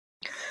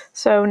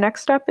So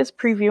next up is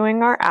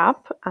previewing our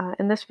app.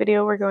 In this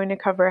video, we're going to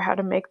cover how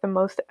to make the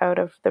most out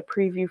of the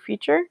preview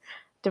feature,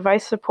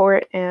 device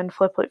support, and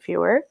Fliplet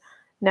Viewer.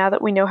 Now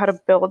that we know how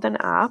to build an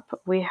app,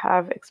 we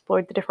have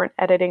explored the different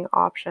editing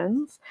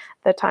options.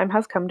 The time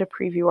has come to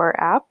preview our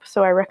app,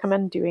 so I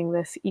recommend doing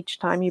this each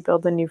time you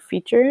build a new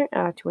feature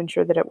to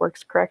ensure that it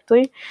works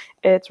correctly.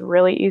 It's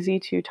really easy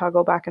to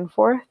toggle back and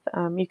forth.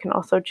 You can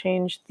also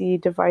change the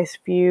device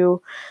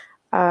view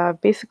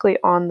basically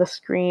on the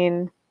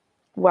screen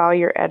while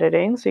you're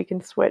editing, so you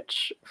can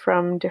switch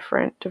from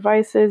different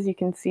devices. You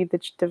can see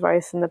the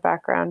device in the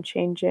background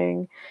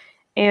changing,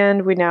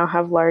 and we now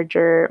have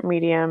larger,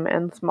 medium,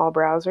 and small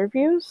browser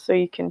views, so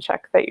you can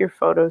check that your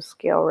photos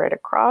scale right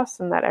across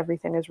and that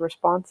everything is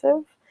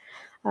responsive.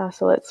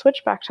 So let's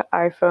switch back to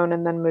iPhone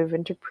and then move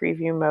into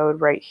preview mode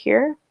right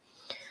here.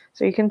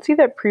 So you can see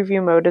that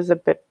preview mode is a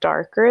bit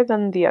darker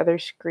than the other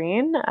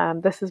screen.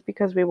 This is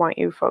because we want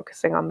you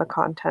focusing on the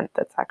content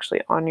that's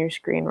actually on your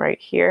screen right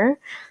here.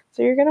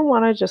 So you're going to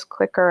want to just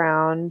click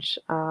around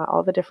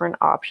all the different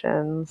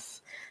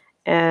options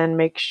and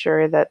make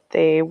sure that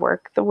they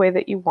work the way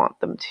that you want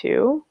them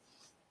to.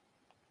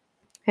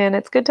 And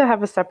it's good to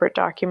have a separate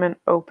document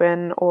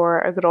open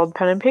or a good old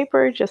pen and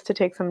paper just to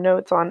take some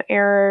notes on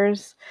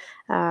errors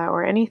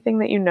or anything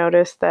that you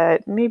notice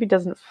that maybe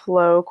doesn't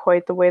flow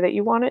quite the way that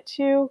you want it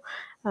to,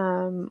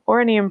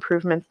 or any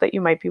improvements that you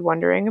might be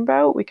wondering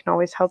about. We can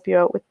always help you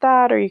out with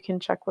that, or you can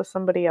check with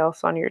somebody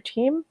else on your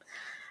team.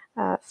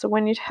 So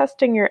when you're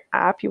testing your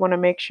app, you want to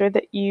make sure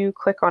that you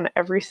click on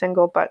every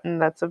single button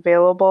that's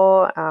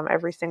available,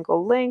 every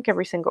single link,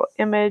 every single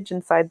image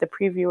inside the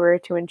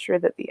previewer to ensure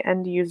that the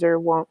end user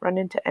won't run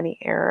into any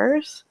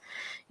errors.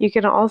 You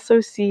can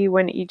also see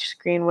when each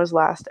screen was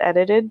last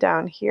edited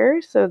down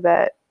here, so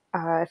that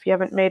if you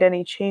haven't made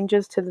any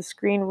changes to the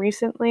screen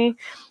recently,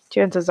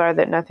 chances are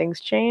that nothing's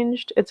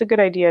changed. It's a good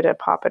idea to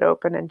pop it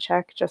open and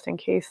check just in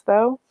case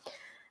though.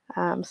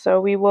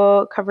 So we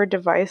will cover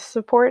device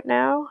support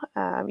now.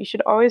 You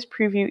should always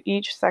preview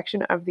each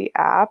section of the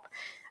app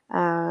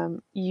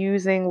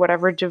using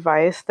whatever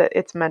device that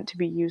it's meant to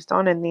be used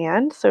on in the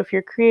end. So if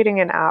you're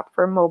creating an app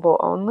for mobile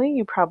only,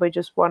 you probably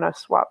just want to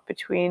swap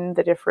between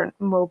the different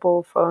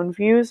mobile phone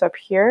views up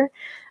here.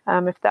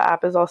 If the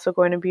app is also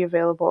going to be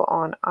available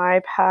on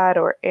iPad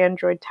or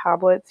Android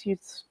tablets,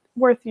 it's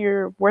worth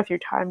your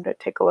time to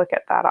take a look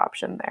at that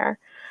option there.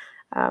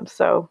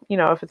 So,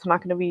 if it's not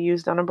going to be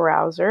used on a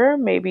browser,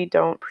 maybe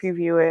don't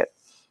preview it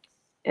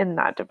in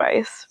that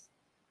device.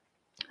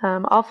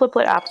 All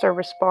Fliplet apps are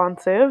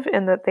responsive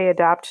in that they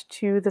adapt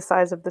to the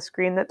size of the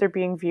screen that they're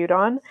being viewed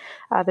on.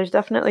 There's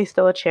definitely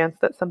still a chance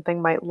that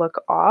something might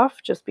look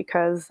off just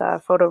because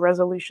photo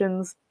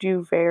resolutions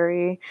do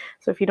vary.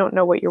 So if you don't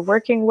know what you're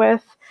working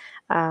with,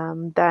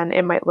 then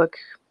it might look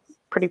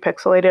pretty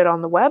pixelated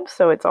on the web,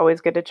 so it's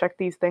always good to check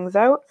these things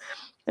out.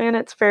 And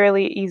it's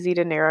fairly easy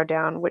to narrow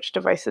down which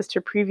devices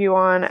to preview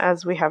on,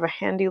 as we have a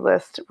handy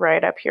list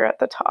right up here at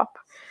the top.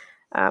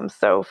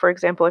 So for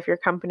example, if your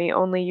company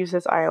only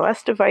uses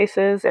iOS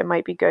devices, it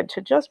might be good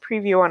to just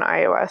preview on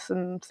iOS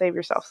and save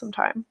yourself some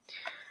time.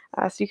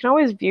 So you can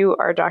always view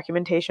our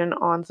documentation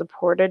on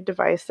supported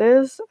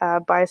devices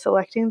by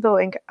selecting the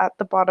link at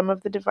the bottom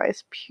of the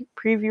device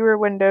previewer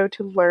window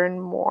to learn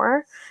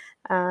more.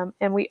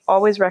 And we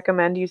always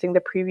recommend using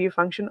the preview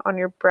function on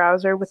your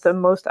browser with the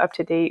most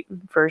up-to-date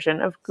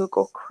version of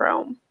Google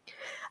Chrome.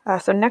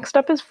 So next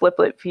up is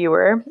Fliplet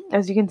Viewer.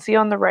 As you can see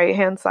on the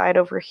right-hand side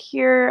over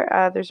here,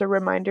 there's a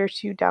reminder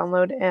to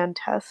download and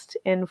test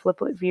in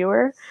Fliplet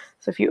Viewer.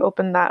 So if you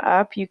open that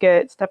up, you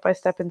get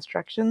step-by-step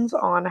instructions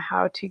on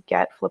how to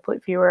get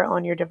Fliplet Viewer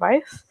on your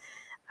device.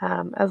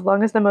 As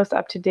long as the most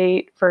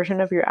up-to-date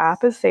version of your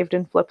app is saved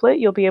in Fliplet,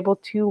 you'll be able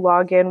to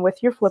log in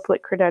with your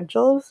Fliplet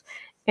credentials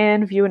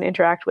and view and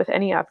interact with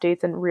any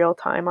updates in real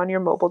time on your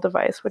mobile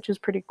device, which is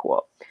pretty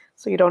cool.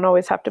 So you don't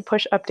always have to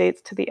push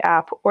updates to the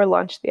app or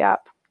launch the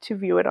app to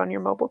view it on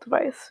your mobile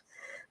device.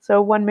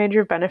 So one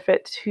major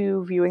benefit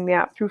to viewing the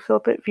app through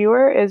Fliplet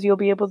Viewer is you'll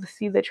be able to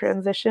see the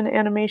transition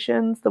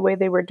animations the way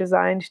they were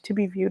designed to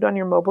be viewed on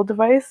your mobile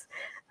device.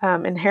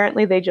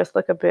 Inherently, they just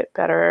look a bit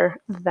better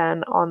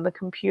than on the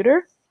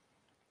computer.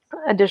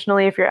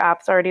 Additionally, if your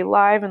app's already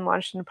live and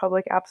launched in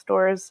public app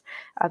stores,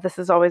 this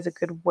is always a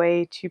good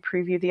way to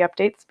preview the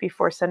updates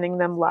before sending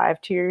them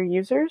live to your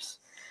users.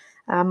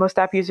 Most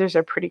app users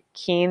are pretty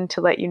keen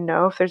to let you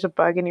know if there's a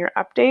bug in your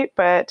update,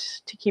 but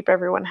to keep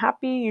everyone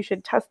happy, you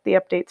should test the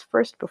updates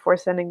first before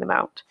sending them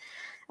out.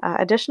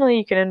 Additionally,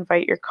 you can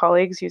invite your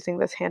colleagues using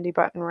this handy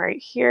button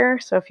right here.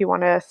 So if you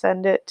want to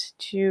send it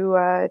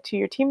to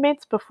your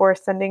teammates before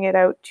sending it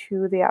out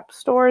to the app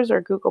stores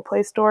or Google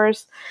Play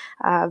stores,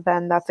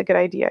 then that's a good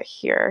idea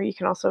here. You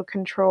can also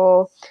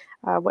control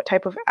what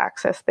type of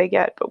access they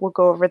get, but we'll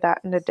go over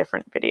that in a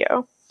different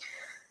video.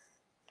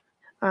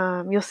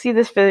 You'll see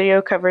this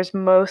video covers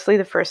mostly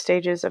the first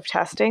stages of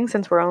testing,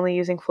 since we're only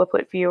using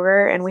Fliplet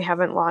Viewer and we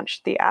haven't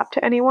launched the app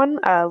to anyone,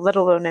 let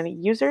alone any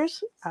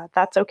users.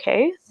 That's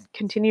okay.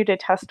 Continue to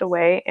test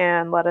away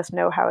and let us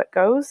know how it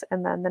goes.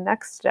 And then the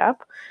next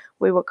step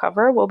we will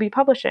cover will be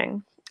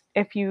publishing.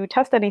 if you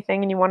test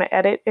anything and you want to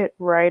edit it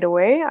right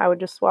away, I would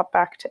just swap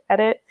back to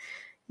edit.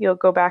 You'll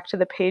go back to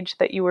the page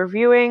that you were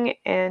viewing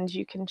and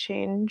you can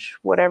change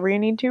whatever you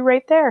need to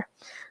right there.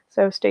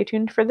 So stay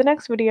tuned for the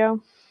next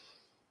video.